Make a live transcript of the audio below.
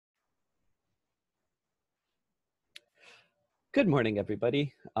Good morning,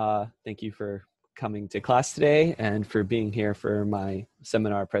 everybody. Thank you for coming to class today and for being here for my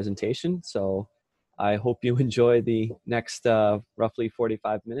seminar presentation. So I hope you enjoy the next roughly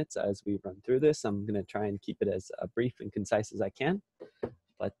 45 minutes as we run through this. I'm going to try and keep it as brief and concise as I can.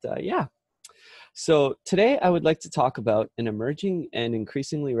 But yeah, so today I would like to talk about an emerging and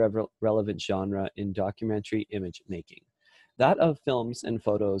increasingly relevant genre in documentary image making, that of films and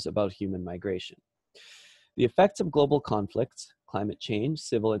photos about human migration. The effects of global conflicts, climate change,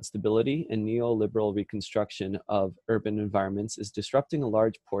 civil instability, and neoliberal reconstruction of urban environments is disrupting a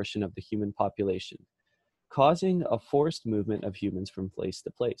large portion of the human population, causing a forced movement of humans from place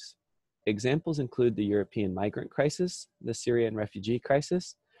to place. Examples include the European migrant crisis, the Syrian refugee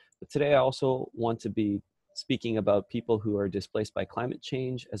crisis, but today I also want to be speaking about people who are displaced by climate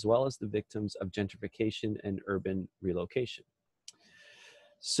change, as well as the victims of gentrification and urban relocation.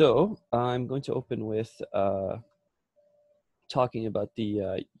 So I'm going to open with talking about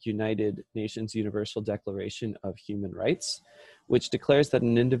the United Nations Universal Declaration of Human Rights, which declares that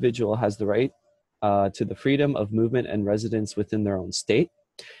an individual has the right to the freedom of movement and residence within their own state,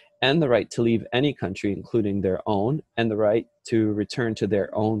 and the right to leave any country, including their own, and the right to return to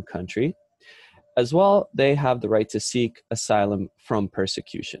their own country. As well, they have the right to seek asylum from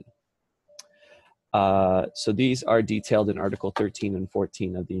persecution. So these are detailed in Article 13 and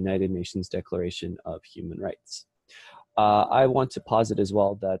 14 of the United Nations Declaration of Human Rights. I want to posit as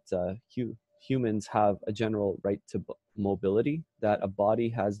well that humans have a general right to mobility, that a body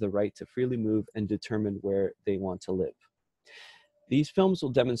has the right to freely move and determine where they want to live. These films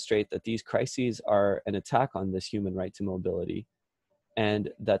will demonstrate that these crises are an attack on this human right to mobility, and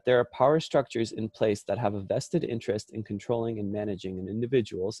that there are power structures in place that have a vested interest in controlling and managing an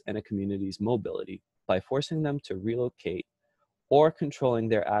individual's and a community's mobility by forcing them to relocate or controlling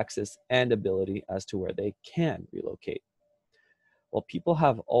their access and ability as to where they can relocate. While people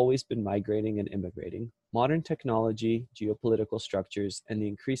have always been migrating and immigrating, modern technology, geopolitical structures, and the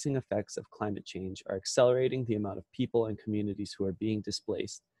increasing effects of climate change are accelerating the amount of people and communities who are being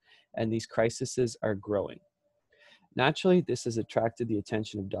displaced, and these crises are growing. Naturally, this has attracted the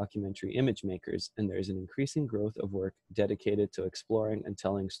attention of documentary image makers, and there is an increasing growth of work dedicated to exploring and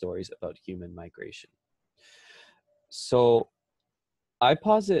telling stories about human migration. So I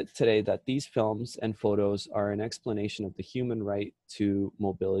posit today that these films and photos are an explanation of the human right to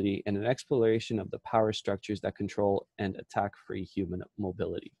mobility and an exploration of the power structures that control and attack free human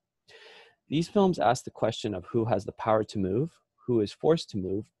mobility. These films ask the question of who has the power to move, who is forced to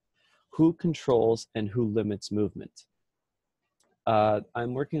move, who controls, and who limits movement.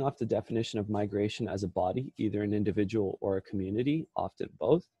 I'm working off the definition of migration as a body, either an individual or a community, often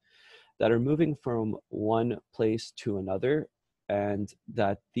both, that are moving from one place to another, and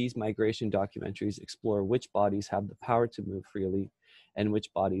that these migration documentaries explore which bodies have the power to move freely and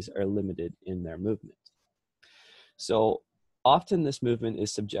which bodies are limited in their movement. So often this movement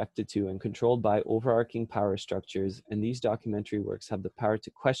is subjected to and controlled by overarching power structures, and these documentary works have the power to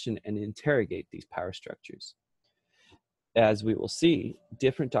question and interrogate these power structures. As we will see,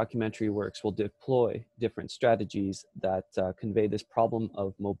 different documentary works will deploy different strategies that convey this problem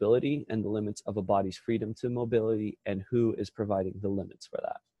of mobility and the limits of a body's freedom to mobility and who is providing the limits for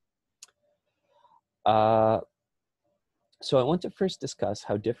that. So I want to first discuss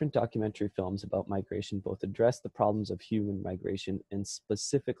how different documentary films about migration both address the problems of human migration and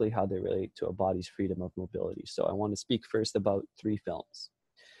specifically how they relate to a body's freedom of mobility. So I want to speak first about 3 films.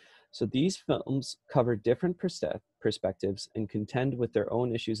 So these films cover different perspectives and contend with their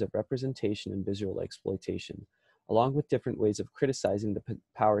own issues of representation and visual exploitation, along with different ways of criticizing the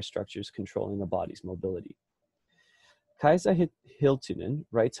power structures controlling a body's mobility. Kaisa Hiltunen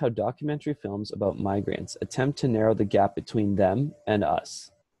writes how documentary films about migrants attempt to narrow the gap between them and us.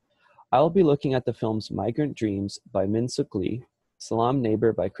 I will be looking at the films Migrant Dreams by Min-Suk Lee, Salam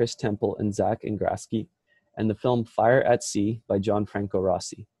Neighbor by Chris Temple and Zach Ingrasky, and the film Fire at Sea by Gianfranco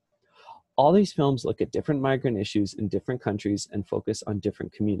Rossi. All these films look at different migrant issues in different countries and focus on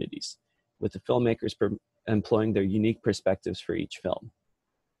different communities, with the filmmakers employing their unique perspectives for each film.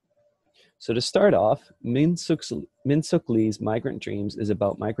 So to start off, Min-Suk Lee's Migrant Dreams is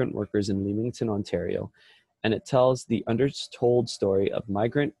about migrant workers in Leamington, Ontario, and it tells the undertold story of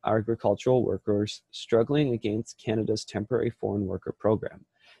migrant agricultural workers struggling against Canada's temporary foreign worker program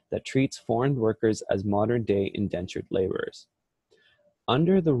that treats foreign workers as modern-day indentured laborers.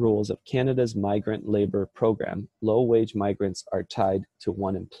 Under the rules of Canada's migrant labor program, low-wage migrants are tied to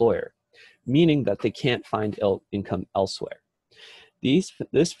one employer, meaning that they can't find income elsewhere.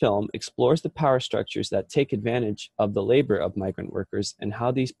 This film explores the power structures that take advantage of the labor of migrant workers and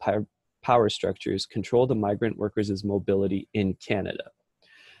how these power structures control the migrant workers' mobility in Canada.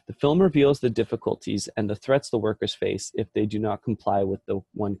 The film reveals the difficulties and the threats the workers face if they do not comply with the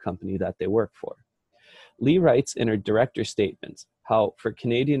one company that they work for. Lee writes in her director's statement how, for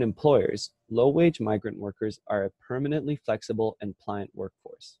Canadian employers, low-wage migrant workers are a permanently flexible and pliant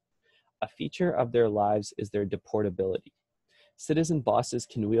workforce. A feature of their lives is their deportability. Citizen bosses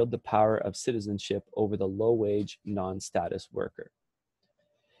can wield the power of citizenship over the low-wage, non-status worker.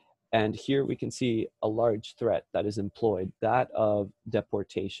 And here we can see a large threat that is employed, that of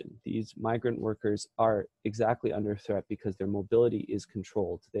deportation. These migrant workers are exactly under threat because their mobility is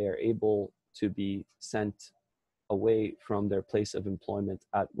controlled. They are able to be sent away from their place of employment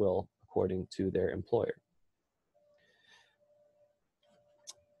at will, according to their employer.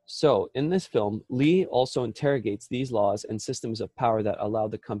 So in this film, Lee also interrogates these laws and systems of power that allow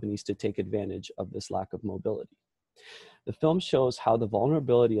the companies to take advantage of this lack of mobility. The film shows how the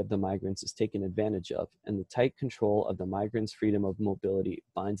vulnerability of the migrants is taken advantage of, and the tight control of the migrants' freedom of mobility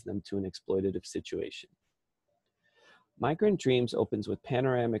binds them to an exploitative situation. Migrant Dreams opens with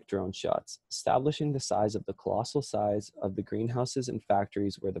panoramic drone shots, establishing the size of the colossal size of the greenhouses and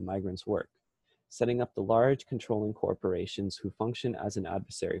factories where the migrants work, setting up the large controlling corporations who function as an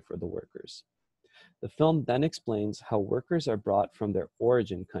adversary for the workers. The film then explains how workers are brought from their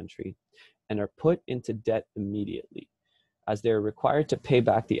origin country and are put into debt immediately, as they are required to pay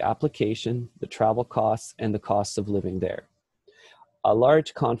back the application, the travel costs, and the costs of living there. A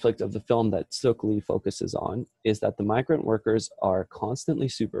large conflict of the film that Suk Lee focuses on is that the migrant workers are constantly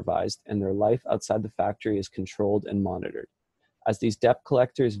supervised and their life outside the factory is controlled and monitored, as these debt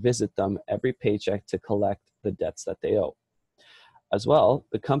collectors visit them every paycheck to collect the debts that they owe. As well,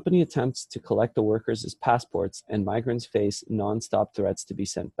 the company attempts to collect the workers' passports, and migrants face non-stop threats to be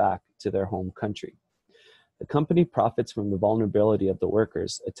sent back to their home country. The company profits from the vulnerability of the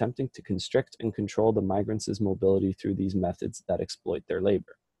workers, attempting to constrict and control the migrants' mobility through these methods that exploit their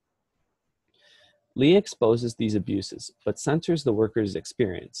labor. Lee exposes these abuses, but censors the workers'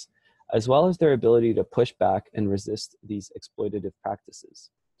 experience, as well as their ability to push back and resist these exploitative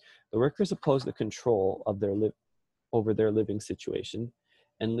practices. The workers oppose the control of over their living situation,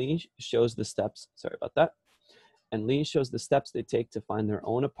 and Lee shows the steps, and Lee shows the steps they take to find their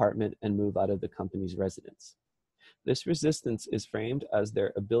own apartment and move out of the company's residence. This resistance is framed as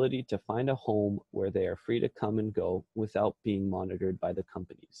their ability to find a home where they are free to come and go without being monitored by the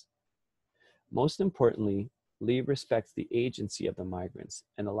companies. Most importantly, Lee respects the agency of the migrants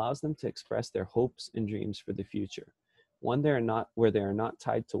and allows them to express their hopes and dreams for the future, one where they are not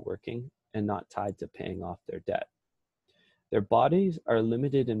tied to working and not tied to paying off their debt. Their bodies are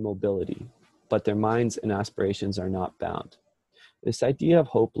limited in mobility, but their minds and aspirations are not bound. This idea of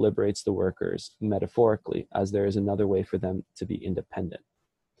hope liberates the workers, metaphorically, as there is another way for them to be independent.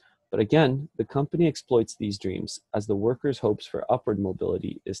 But again, the company exploits these dreams, as the workers' hopes for upward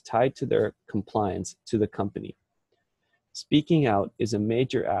mobility is tied to their compliance to the company. Speaking out is a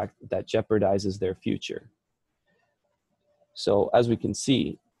major act that jeopardizes their future. So as we can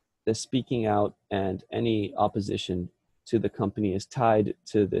see, the speaking out and any opposition to the company is tied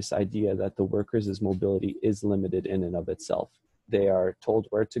to this idea that the workers' mobility is limited in and of itself. They are told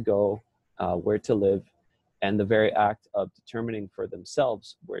where to go, where to live, and the very act of determining for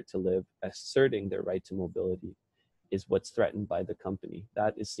themselves where to live, asserting their right to mobility, is what's threatened by the company.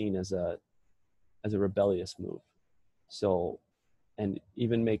 That is seen as a rebellious move. So, and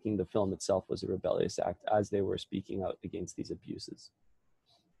even making the film itself was a rebellious act as they were speaking out against these abuses.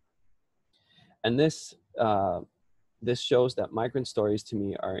 And this shows that migrant stories to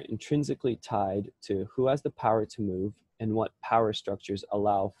me are intrinsically tied to who has the power to move and what power structures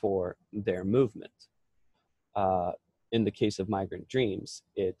allow for their movement. In the case of Migrant Dreams,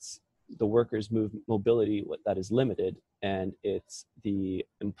 it's the workers' mobility that is limited, and it's the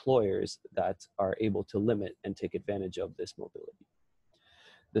employers that are able to limit and take advantage of this mobility.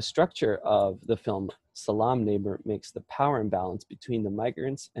 The structure of the film Salam Neighbor makes the power imbalance between the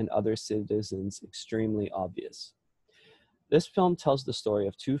migrants and other citizens extremely obvious. This film tells the story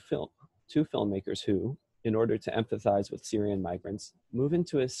of two filmmakers who, in order to empathize with Syrian migrants, move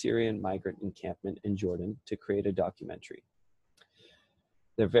into a Syrian migrant encampment in Jordan to create a documentary.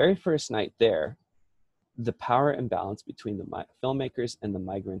 Their very first night there, the power imbalance between the filmmakers and the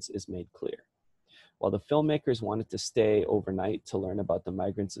migrants is made clear. While the filmmakers wanted to stay overnight to learn about the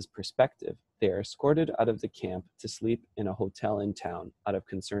migrants' perspective, they are escorted out of the camp to sleep in a hotel in town out of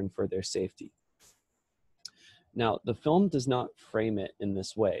concern for their safety. Now, the film does not frame it in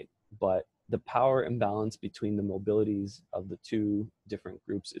this way, but the power imbalance between the mobilities of the two different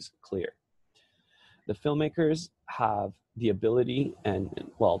groups is clear. The filmmakers have the ability and,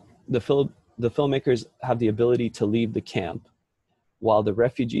 well, the filmmakers have the ability to leave the camp, while the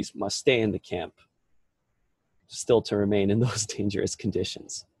refugees must stay in the camp, still to remain in those dangerous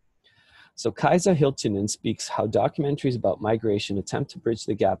conditions. So Kaisa Hiltunen speaks how documentaries about migration attempt to bridge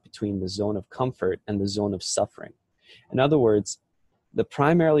the gap between the zone of comfort and the zone of suffering. In other words, the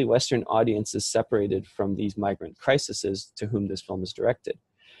primarily Western audience is separated from these migrant crises to whom this film is directed,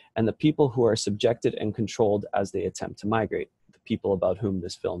 and the people who are subjected and controlled as they attempt to migrate, the people about whom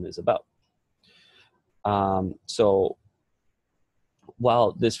this film is about. So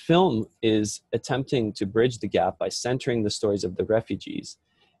while this film is attempting to bridge the gap by centering the stories of the refugees,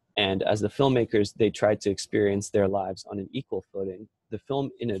 and as the filmmakers, they try to experience their lives on an equal footing, the film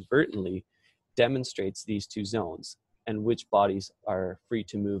inadvertently demonstrates these two zones and which bodies are free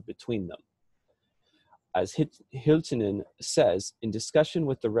to move between them. As Hiltunen says, in discussion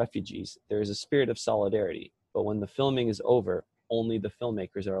with the refugees, there is a spirit of solidarity, but when the filming is over, only the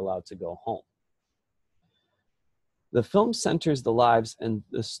filmmakers are allowed to go home. The film centers the lives and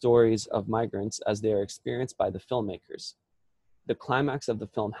the stories of migrants as they are experienced by the filmmakers. The climax of the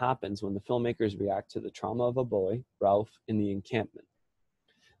film happens when the filmmakers react to the trauma of a boy, Ralph, in the encampment.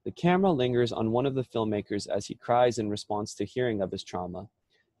 The camera lingers on one of the filmmakers as he cries in response to hearing of his trauma,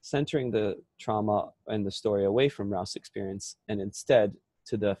 centering the trauma and the story away from Ralph's experience and instead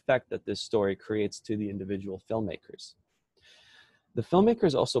to the effect that this story creates to the individual filmmakers. The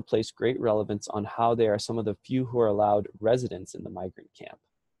filmmakers also place great relevance on how they are some of the few who are allowed residents in the migrant camp.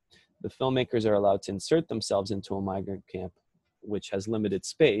 The filmmakers are allowed to insert themselves into a migrant camp, which has limited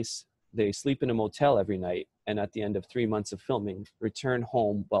space. They sleep in a motel every night, and at the end of 3 months of filming, return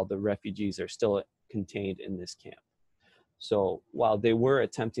home while the refugees are still contained in this camp. So while they were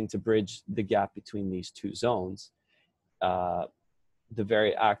attempting to bridge the gap between these two zones, the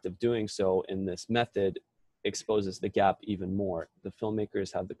very act of doing so in this method exposes the gap even more. The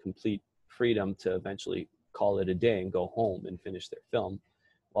filmmakers have the complete freedom to eventually call it a day and go home and finish their film,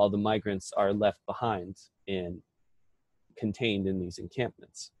 while the migrants are left behind and contained in these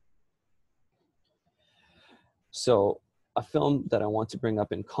encampments. So a film that I want to bring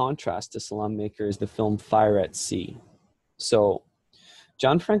up in contrast to Salam Maker is the film Fire at Sea. So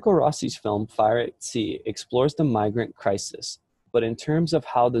Gianfranco Rossi's film Fire at Sea explores the migrant crisis, but in terms of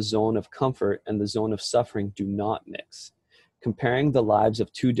how the zone of comfort and the zone of suffering do not mix, comparing the lives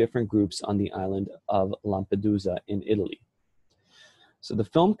of two different groups on the island of Lampedusa in Italy. So the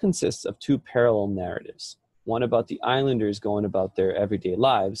film consists of two parallel narratives, one about the islanders going about their everyday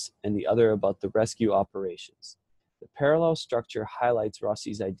lives and the other about the rescue operations. The parallel structure highlights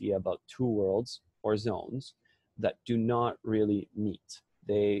Rossi's idea about two worlds or zones that do not really meet.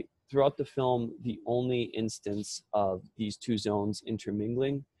 Throughout the film, the only instance of these two zones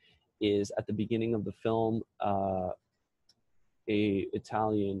intermingling is at the beginning of the film. A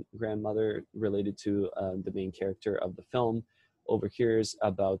Italian grandmother related to the main character of the film overhears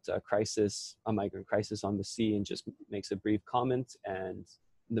about a migrant crisis on the sea, and just makes a brief comment, and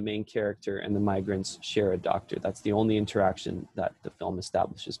the main character and the migrants share a doctor. That's the only interaction that the film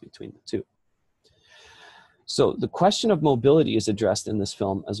establishes between the two. So the question of mobility is addressed in this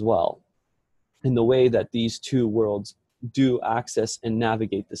film as well, in the way that these two worlds do access and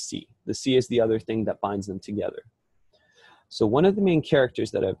navigate the sea. The sea is the other thing that binds them together. So one of the main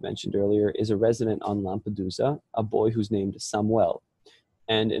characters that I've mentioned earlier is a resident on Lampedusa, a boy who's named Samuel.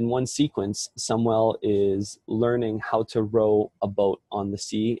 And in one sequence, Samuel is learning how to row a boat on the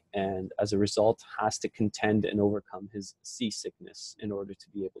sea, and as a result has to contend and overcome his seasickness in order to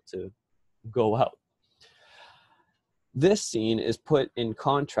be able to go out. This scene is put in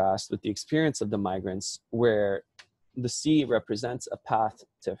contrast with the experience of the migrants, where the sea represents a path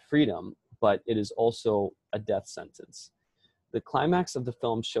to freedom, but it is also a death sentence. The climax of the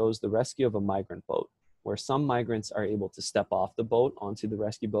film shows the rescue of a migrant boat, where some migrants are able to step off the boat onto the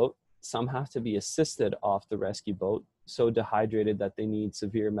rescue boat. Some have to be assisted off the rescue boat, so dehydrated that they need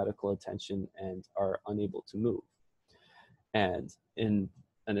severe medical attention and are unable to move. And in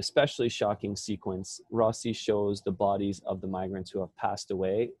an especially shocking sequence, Rossi shows the bodies of the migrants who have passed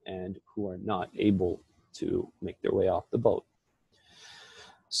away and who are not able to make their way off the boat.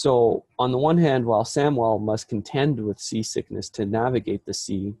 So on the one hand, while Samuel must contend with seasickness to navigate the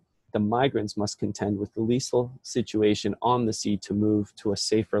sea, the migrants must contend with the lethal situation on the sea to move to a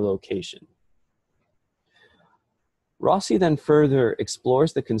safer location. Rossi then further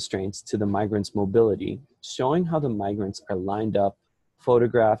explores the constraints to the migrants' mobility, showing how the migrants are lined up,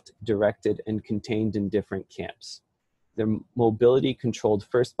 photographed, directed, and contained in different camps. Their mobility controlled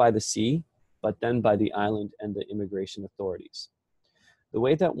first by the sea, but then by the island and the immigration authorities. The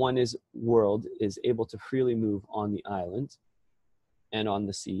way that world is able to freely move on the island and on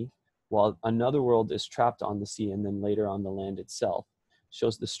the sea while another world is trapped on the sea and then later on the land itself,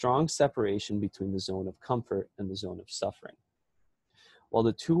 shows the strong separation between the zone of comfort and the zone of suffering. While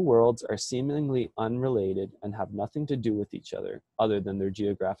the two worlds are seemingly unrelated and have nothing to do with each other than their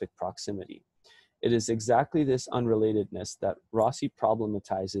geographic proximity, it is exactly this unrelatedness that Rossi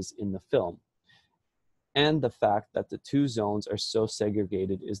problematizes in the film, and the fact that the two zones are so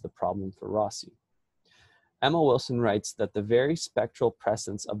segregated is the problem for Rossi. Emma Wilson writes that the very spectral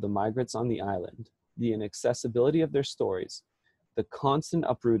presence of the migrants on the island, the inaccessibility of their stories, the constant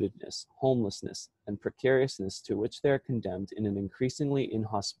uprootedness, homelessness, and precariousness to which they are condemned in an increasingly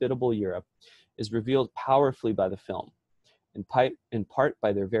inhospitable Europe is revealed powerfully by the film, in part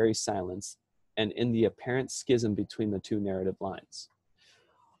by their very silence and in the apparent schism between the two narrative lines.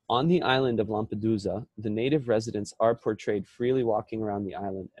 On the island of Lampedusa, the native residents are portrayed freely walking around the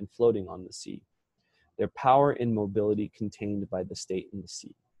island and floating on the sea, their power and mobility contained by the state and the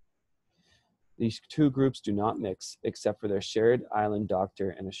sea. These two groups do not mix, except for their shared island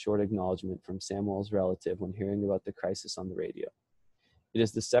doctor and a short acknowledgement from Samuel's relative when hearing about the crisis on the radio. It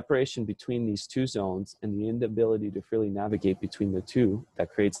is the separation between these two zones and the inability to freely navigate between the two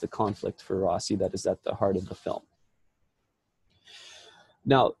that creates the conflict for Rossi that is at the heart of the film.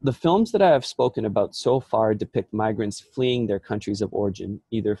 Now, the films that I have spoken about so far depict migrants fleeing their countries of origin,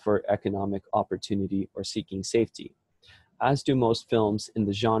 either for economic opportunity or seeking safety, as do most films in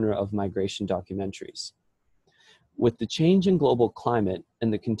the genre of migration documentaries. With the change in global climate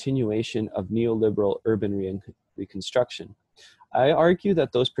and the continuation of neoliberal urban reconstruction, I argue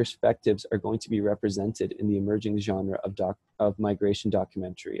that those perspectives are going to be represented in the emerging genre of migration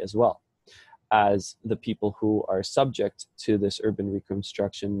documentary as well, as the people who are subject to this urban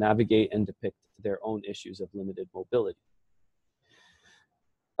reconstruction navigate and depict their own issues of limited mobility.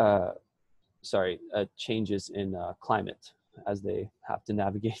 Changes in climate as they have to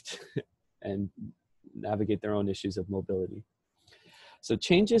navigate and navigate their own issues of mobility. So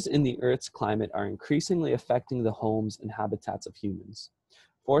changes in the Earth's climate are increasingly affecting the homes and habitats of humans,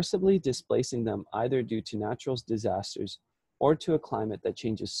 forcibly displacing them either due to natural disasters or to a climate that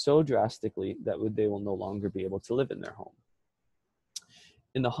changes so drastically that they will no longer be able to live in their home.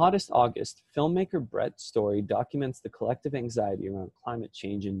 In The Hottest August, filmmaker Brett Story documents the collective anxiety around climate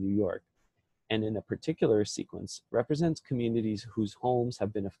change in New York, and in a particular sequence, represents communities whose homes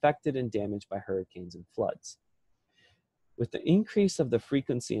have been affected and damaged by hurricanes and floods. With the increase of the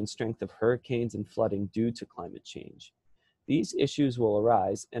frequency and strength of hurricanes and flooding due to climate change, these issues will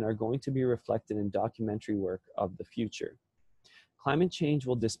arise and are going to be reflected in documentary work of the future. Climate change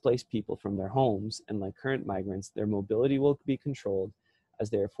will displace people from their homes, and like current migrants, their mobility will be controlled as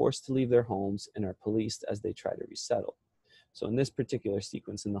they are forced to leave their homes and are policed as they try to resettle. So in this particular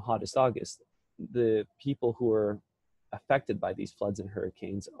sequence, in The Hottest August, the people who are affected by these floods and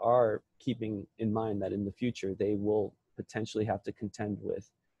hurricanes are keeping in mind that in the future, they will potentially have to contend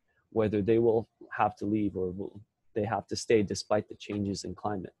with whether they will have to leave or will they have to stay despite the changes in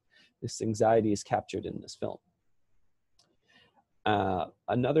climate. This anxiety is captured in this film.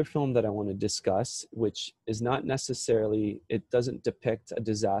 Another film that I want to discuss, which is not necessarily, it doesn't depict a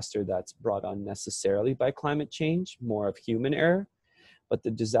disaster that's brought on necessarily by climate change, more of human error, but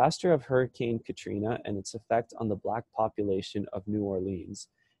the disaster of Hurricane Katrina and its effect on the Black population of New Orleans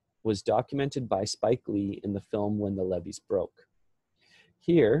was documented by Spike Lee in the film When the Levees Broke.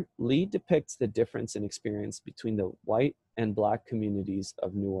 Here, Lee depicts the difference in experience between the white and Black communities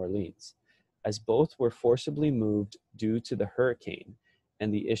of New Orleans, as both were forcibly moved due to the hurricane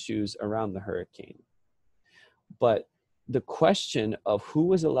and the issues around the hurricane. But the question of who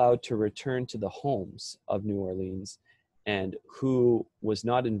was allowed to return to the homes of New Orleans and who was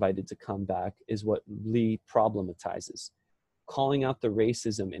not invited to come back is what Lee problematizes, calling out the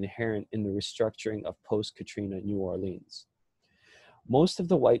racism inherent in the restructuring of post-Katrina New Orleans. Most of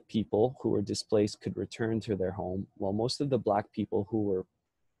the white people who were displaced could return to their home, while most of the Black people who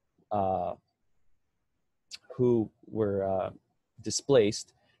were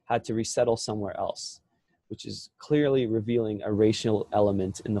displaced had to resettle somewhere else, which is clearly revealing a racial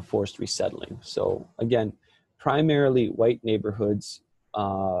element in the forced resettling. So again, primarily white neighborhoods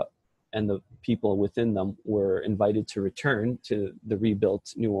and the people within them were invited to return to the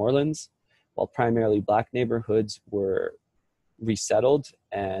rebuilt New Orleans, while primarily Black neighborhoods were resettled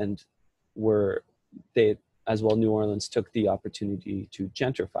and as well, New Orleans took the opportunity to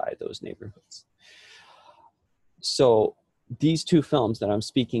gentrify those neighborhoods. So these two films that I'm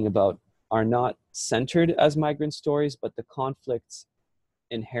speaking about are not centered as migrant stories, but the conflicts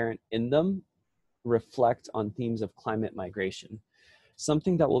inherent in them reflect on themes of climate migration,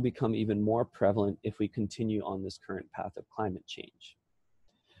 something that will become even more prevalent if we continue on this current path of climate change.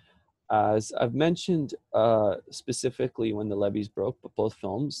 As I've mentioned specifically when the levees broke, but both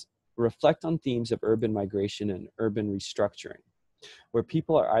films reflect on themes of urban migration and urban restructuring, where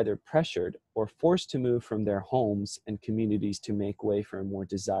people are either pressured or forced to move from their homes and communities to make way for a more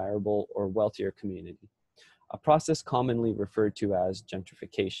desirable or wealthier community, a process commonly referred to as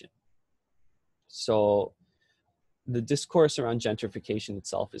gentrification. So the discourse around gentrification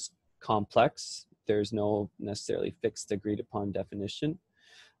itself is complex. There's no necessarily fixed agreed upon definition.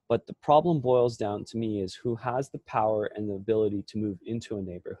 But the problem boils down to me is who has the power and the ability to move into a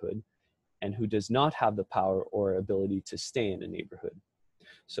neighborhood and who does not have the power or ability to stay in a neighborhood.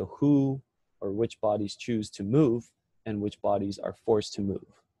 So who or which bodies choose to move and which bodies are forced to move.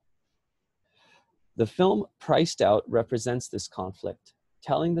 The film Priced Out represents this conflict,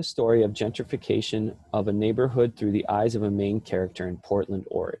 telling the story of gentrification of a neighborhood through the eyes of a main character in Portland,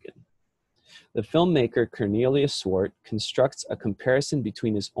 Oregon. The filmmaker Cornelius Swart constructs a comparison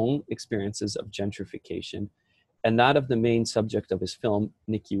between his own experiences of gentrification and that of the main subject of his film,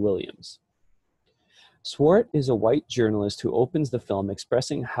 Nikki Williams. Swart is a white journalist who opens the film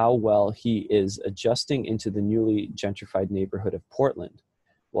expressing how well he is adjusting into the newly gentrified neighborhood of Portland,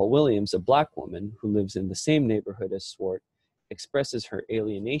 while Williams, a Black woman who lives in the same neighborhood as Swart, expresses her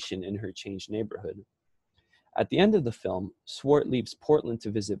alienation in her changed neighborhood. At the end of the film, Swart leaves Portland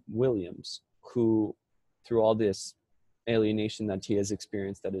to visit Williams, who, through all this alienation that he has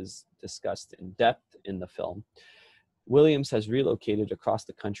experienced that is discussed in depth in the film, Williams has relocated across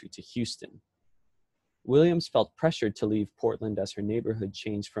the country to Houston. Williams felt pressured to leave Portland as her neighborhood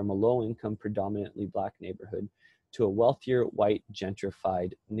changed from a low-income, predominantly Black neighborhood to a wealthier, white,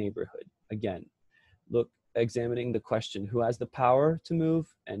 gentrified neighborhood. Again, examining the question, who has the power to move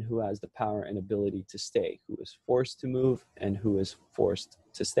and who has the power and ability to stay, who is forced to move and who is forced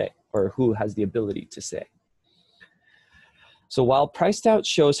to stay, or who has the ability to stay. So while Priced Out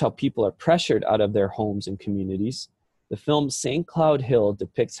shows how people are pressured out of their homes and communities, the film St. Cloud Hill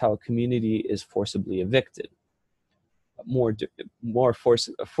depicts how a community is forcibly evicted,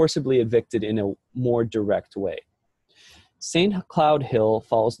 forcibly evicted in a more direct way. St. Cloud Hill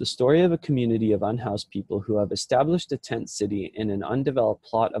follows the story of a community of unhoused people who have established a tent city in an undeveloped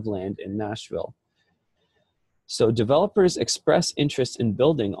plot of land in Nashville. So developers express interest in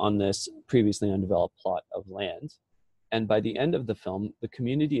building on this previously undeveloped plot of land. And by the end of the film, the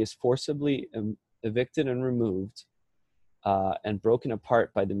community is forcibly evicted and removed and broken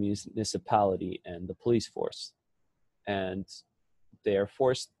apart by the municipality and the police force. And they are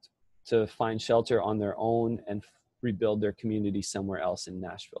forced to find shelter on their own and rebuild their community somewhere else in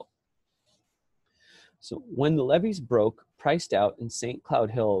Nashville. So when the levees broke, Priced Out and St. Cloud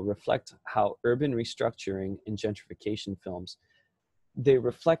Hill reflect how urban restructuring and gentrification films, they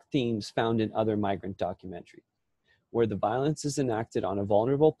reflect themes found in other migrant documentaries, where the violence is enacted on a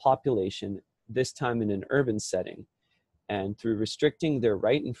vulnerable population, this time in an urban setting, and through restricting their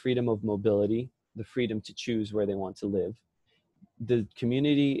right and freedom of mobility, the freedom to choose where they want to live, the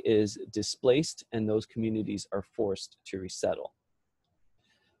community is displaced and those communities are forced to resettle.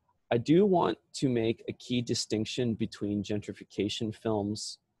 I do want to make a key distinction between gentrification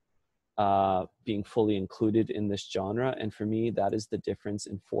films being fully included in this genre, and for me, that is the difference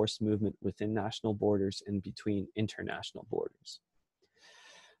in forced movement within national borders and between international borders.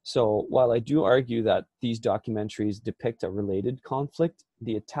 So while I do argue that these documentaries depict a related conflict,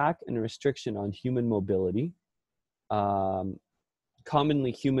 the attack and restriction on human mobility,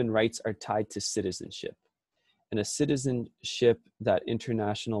 commonly human rights are tied to citizenship, and a citizenship that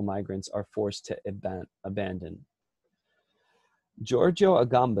international migrants are forced to abandon. Giorgio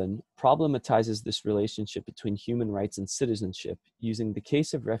Agamben problematizes this relationship between human rights and citizenship, using the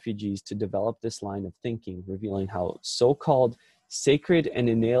case of refugees to develop this line of thinking, revealing how so-called sacred and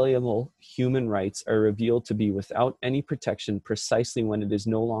inalienable human rights are revealed to be without any protection precisely when it is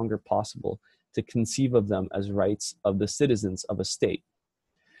no longer possible to conceive of them as rights of the citizens of a state.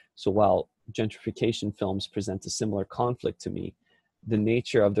 So while gentrification films present a similar conflict to me, the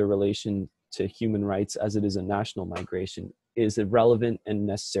nature of their relation to human rights as it is a national migration is a relevant and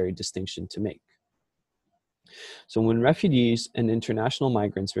necessary distinction to make. So when refugees and international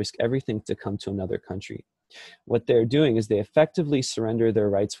migrants risk everything to come to another country, what they're doing is they effectively surrender their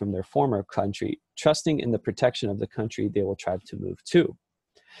rights from their former country, trusting in the protection of the country they will try to move to.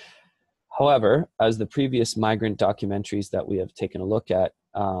 However, as the previous migrant documentaries that we have taken a look at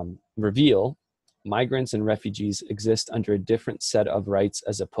reveal, migrants and refugees exist under a different set of rights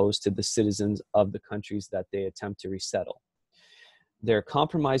as opposed to the citizens of the countries that they attempt to resettle. Their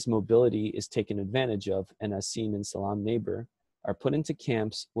compromised mobility is taken advantage of, and as seen in Salam Neighbor, are put into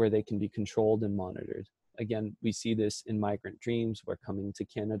camps where they can be controlled and monitored. Again, we see this in migrant dreams, where coming to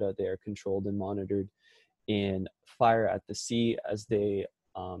Canada, they are controlled and monitored. In Fire at the Sea, as they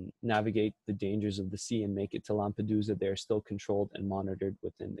navigate the dangers of the sea and make it to Lampedusa, they're still controlled and monitored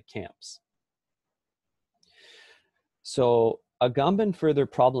within the camps. So Agamben further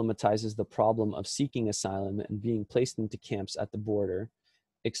problematizes the problem of seeking asylum and being placed into camps at the border,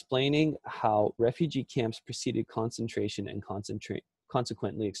 explaining how refugee camps preceded concentration and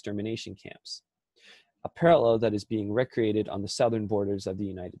consequently extermination camps, a parallel that is being recreated on the southern borders of the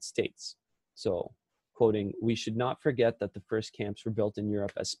United States. So, quoting, "We should not forget that the first camps were built in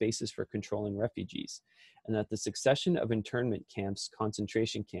Europe as spaces for controlling refugees, and that the succession of internment camps,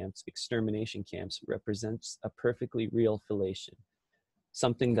 concentration camps, extermination camps represents a perfectly real fellation,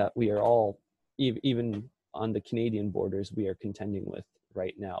 something that we are all, even on the Canadian borders, we are contending with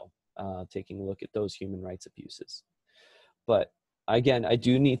right now, taking a look at those human rights abuses." But again, I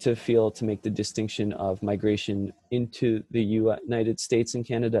do need to make the distinction of migration into the United States and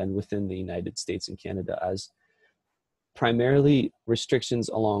Canada and within the United States and Canada as primarily restrictions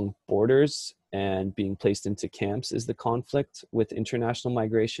along borders and being placed into camps is the conflict with international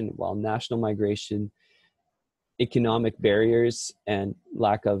migration, while national migration, economic barriers and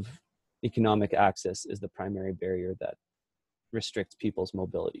lack of economic access is the primary barrier that restricts people's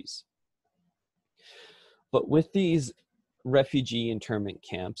mobilities. But with these refugee internment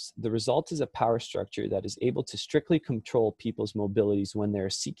camps, the result is a power structure that is able to strictly control people's mobilities when they're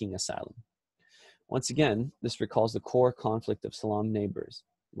seeking asylum. Once again, this recalls the core conflict of Salam Neighbors,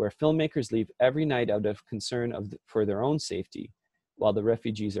 where filmmakers leave every night out of concern for their own safety, while the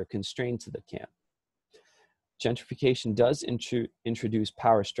refugees are constrained to the camp. Gentrification does introduce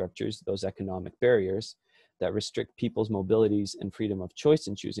power structures, those economic barriers, that restrict people's mobilities and freedom of choice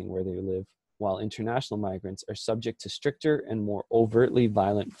in choosing where they live, while international migrants are subject to stricter and more overtly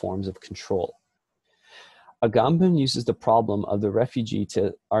violent forms of control. Agamben uses the problem of the refugee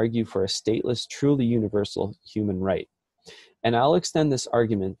to argue for a stateless, truly universal human right. And I'll extend this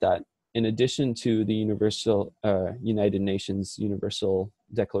argument that in addition to the United Nations Universal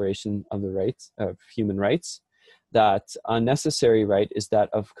Declaration of the Rights of Human Rights, that a necessary right is that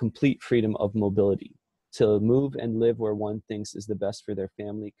of complete freedom of mobility, to move and live where one thinks is the best for their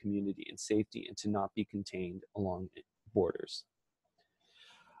family, community, and safety, and to not be contained along borders.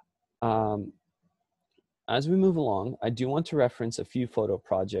 As we move along, I do want to reference a few photo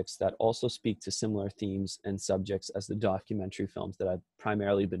projects that also speak to similar themes and subjects as the documentary films that I've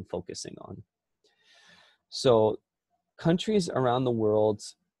primarily been focusing on. So, countries around the world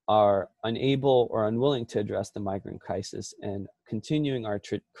are unable or unwilling to address the migrant crisis, and continuing our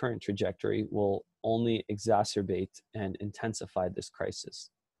current trajectory will only exacerbate and intensify this crisis.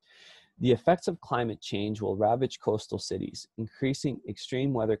 The effects of climate change will ravage coastal cities, increasing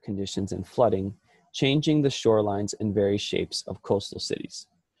extreme weather conditions and flooding, changing the shorelines and various shapes of coastal cities.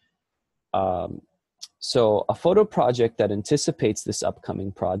 So a photo project that anticipates this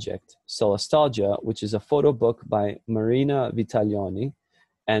upcoming project, Solastalgia, which is a photo book by Marina Vitaglioni,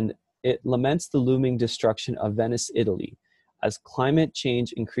 and it laments the looming destruction of Venice, Italy, as climate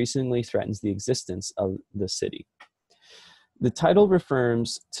change increasingly threatens the existence of the city. The title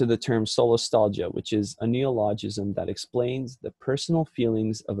refers to the term solastalgia, which is a neologism that explains the personal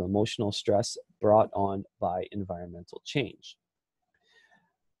feelings of emotional stress brought on by environmental change.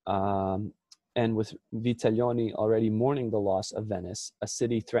 And with Vitaglioni already mourning the loss of Venice, a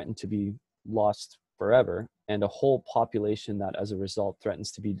city threatened to be lost forever, and a whole population that as a result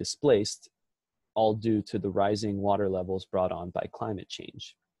threatens to be displaced, all due to the rising water levels brought on by climate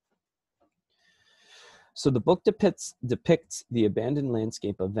change. So the book depicts the abandoned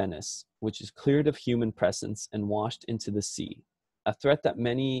landscape of Venice, which is cleared of human presence and washed into the sea, a threat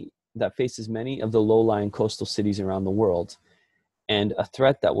that faces many of the low-lying coastal cities around the world, and a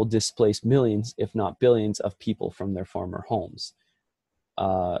threat that will displace millions, if not billions, of people from their former homes.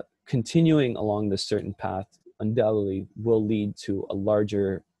 Continuing along this certain path undoubtedly will lead to a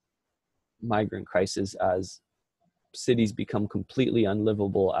larger migrant crisis as cities become completely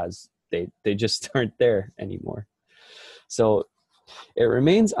unlivable, as they just aren't there anymore. So it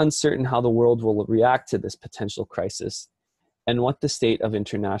remains uncertain how the world will react to this potential crisis and what the state of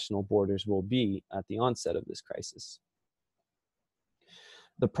international borders will be at the onset of this crisis.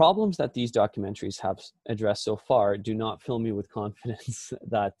 The problems that these documentaries have addressed so far do not fill me with confidence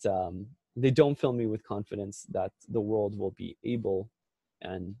that they don't fill me with confidence that the world will be able,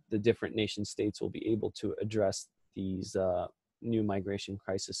 and the different nation states will be able to address these new migration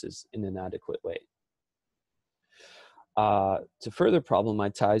crises in an adequate way. To further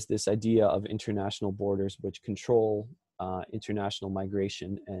problematize this idea of international borders which control international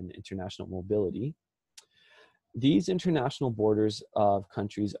migration and international mobility, These international borders of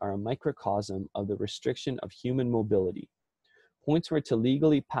countries are a microcosm of the restriction of human mobility. Points where to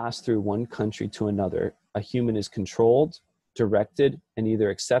legally pass through one country to another, a human is controlled, directed, and either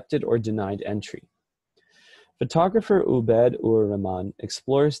accepted or denied entry. Photographer Ubaid-ur-Rahman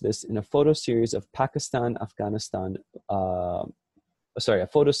explores this in a photo series of Pakistan-Afghanistan, a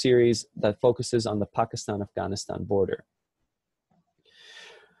photo series that focuses on the Pakistan-Afghanistan border.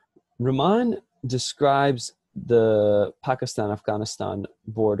 Rahman describes the Pakistan-Afghanistan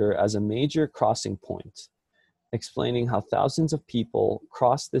border as a major crossing point, explaining how thousands of people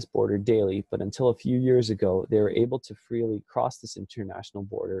cross this border daily, but until a few years ago, they were able to freely cross this international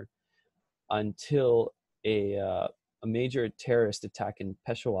border until a major terrorist attack in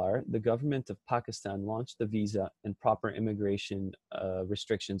Peshawar. The government of Pakistan launched the visa and proper immigration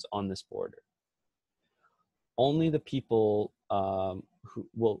restrictions on this border. Only the people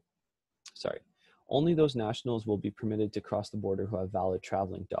only those nationals will be permitted to cross the border who have valid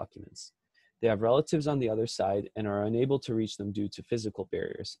traveling documents. They have relatives on the other side and are unable to reach them due to physical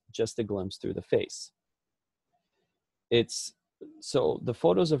barriers, just a glimpse through the face. So the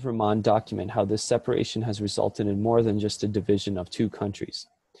photos of Rahman document how this separation has resulted in more than just a division of two countries,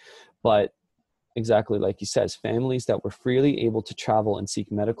 but exactly like he says, families that were freely able to travel and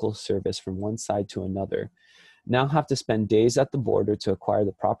seek medical service from one side to another now have to spend days at the border to acquire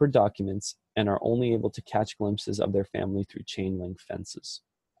the proper documents and are only able to catch glimpses of their family through chain-link fences.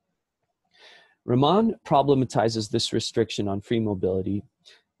 Rahman problematizes this restriction on free mobility,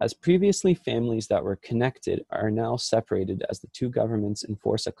 as previously families that were connected are now separated as the two governments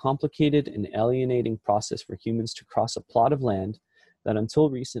enforce a complicated and alienating process for humans to cross a plot of land that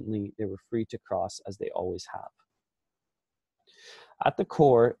until recently they were free to cross as they always have. At the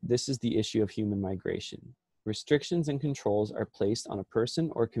core, this is the issue of human migration. Restrictions and controls are placed on a person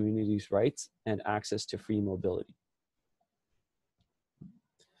or community's rights and access to free mobility.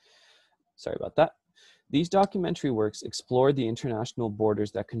 Sorry about that. These documentary works explore the international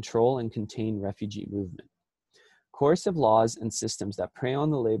borders that control and contain refugee movement, coercive laws and systems that prey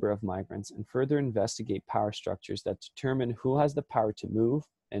on the labor of migrants, and further investigate power structures that determine who has the power to move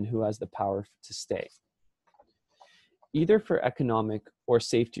and who has the power to stay. Either for economic or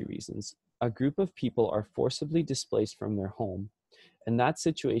safety reasons, a group of people are forcibly displaced from their home, and that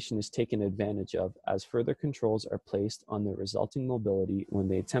situation is taken advantage of as further controls are placed on their resulting mobility when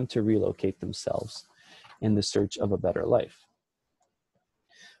they attempt to relocate themselves in the search of a better life.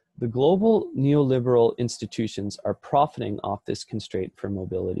 The global neoliberal institutions are profiting off this constraint for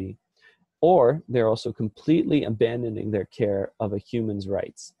mobility, or they're also completely abandoning their care of a human's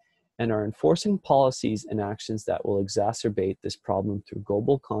rights and are enforcing policies and actions that will exacerbate this problem through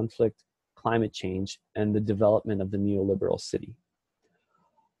global conflict, climate change, and the development of the neoliberal city.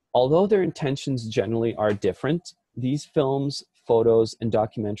 Although their intentions generally are different, these films, photos, and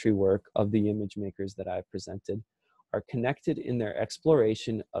documentary work of the image makers that I've presented are connected in their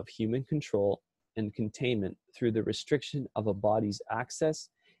exploration of human control and containment through the restriction of a body's access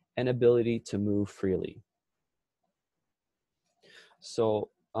and ability to move freely. So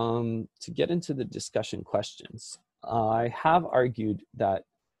to get into the discussion questions, I have argued that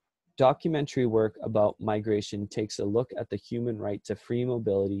documentary work about migration takes a look at the human right to free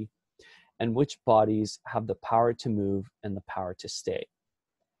mobility and which bodies have the power to move and the power to stay.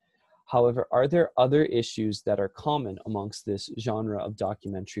 However, are there other issues that are common amongst this genre of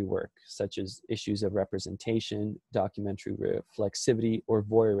documentary work, such as issues of representation, documentary reflexivity, or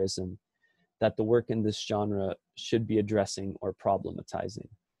voyeurism, that the work in this genre should be addressing or problematizing?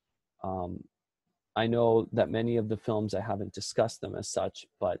 I know that many of the films, I haven't discussed them as such,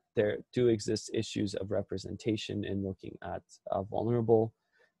 but there do exist issues of representation in looking at a vulnerable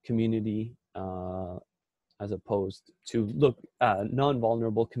community as opposed to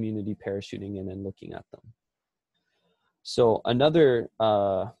non-vulnerable community parachuting in and looking at them. So another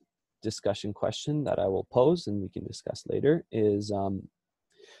discussion question that I will pose and we can discuss later is,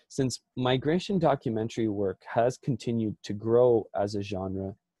 since migration documentary work has continued to grow as a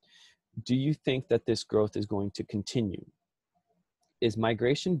genre, do you think that this growth is going to continue? Is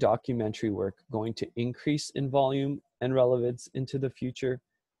migration documentary work going to increase in volume and relevance into the future?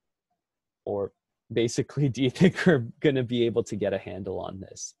 Or basically, do you think we're going to be able to get a handle on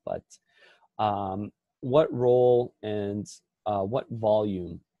this? But what role and what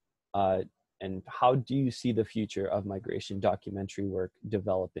volume and how do you see the future of migration documentary work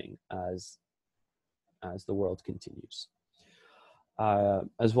developing as the world continues?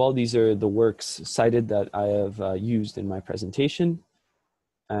 As well, these are the works cited that I have used in my presentation.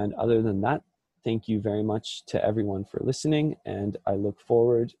 And other than that, thank you very much to everyone for listening, and I look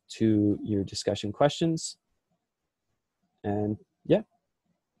forward to your discussion questions. And yeah,